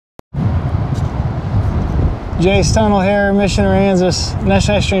Jace Tunnell here, Mission Aransas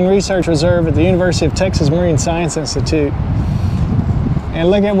National Estuarine Research Reserve at the University of Texas Marine Science Institute. And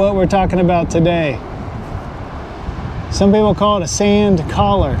look at what we're talking about today. Some people call it a sand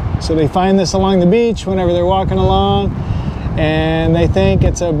collar. So they find this along the beach whenever they're walking along, and they think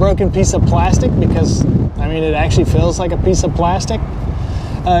it's a broken piece of plastic because, I mean, it actually feels like a piece of plastic.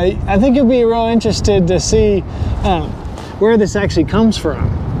 I think you'll be real interested to see where this actually comes from.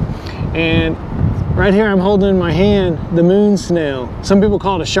 And right here I'm holding in my hand the moon snail. Some people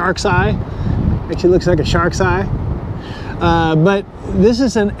call it a shark's eye. Actually looks like a shark's eye. But this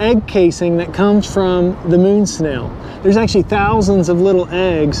is an egg casing that comes from the moon snail. There's actually thousands of little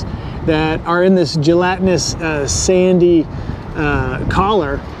eggs that are in this gelatinous sandy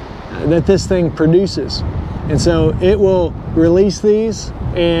collar that this thing produces. And so it will release these,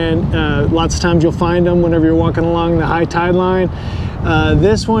 and lots of times you'll find them whenever you're walking along the high tide line.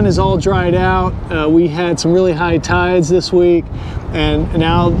 This one is all dried out. We had some really high tides this week, and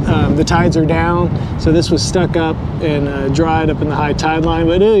now the tides are down, so this was stuck up and dried up in the high tide line,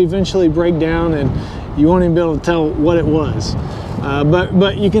 but it'll eventually break down and you won't even be able to tell what it was.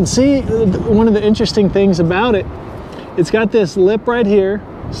 But you can see one of the interesting things about it, it's got this lip right here,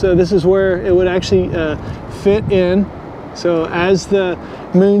 so this is where it would actually fit in. So as the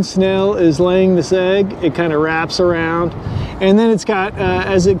moon snail is laying this egg, it kind of wraps around, and then it's got,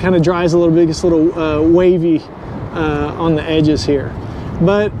 as it kind of dries a little bit, it's a little wavy on the edges here.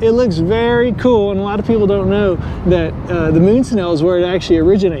 But it looks very cool, and a lot of people don't know that the moon snail is where it actually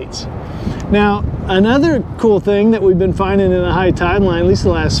originates. Now, another cool thing that we've been finding in the high tide line, at least the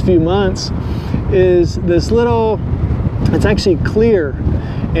last few months, is this little, it's actually clear.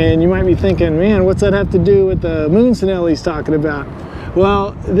 And you might be thinking, man, what's that have to do with the moon snail he's talking about?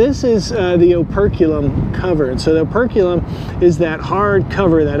 Well, this is the operculum cover. And so the operculum is that hard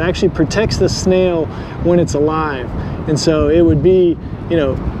cover that actually protects the snail when it's alive. And so it would be, you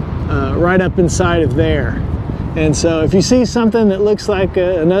know, right up inside of there. And so if you see something that looks like,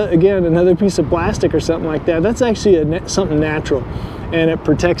 another piece of plastic or something like that, that's actually something natural. And it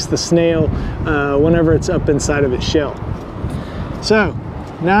protects the snail whenever it's up inside of its shell. So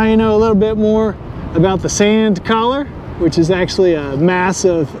now you know a little bit more about the sand collar, which is actually a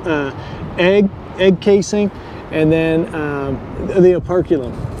massive egg casing, and then the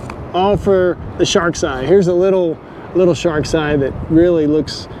operculum, all for the shark's eye. Here's a little shark's eye that really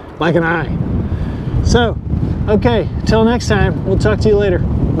looks like an eye. So, okay, till next time, we'll talk to you later.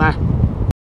 Bye.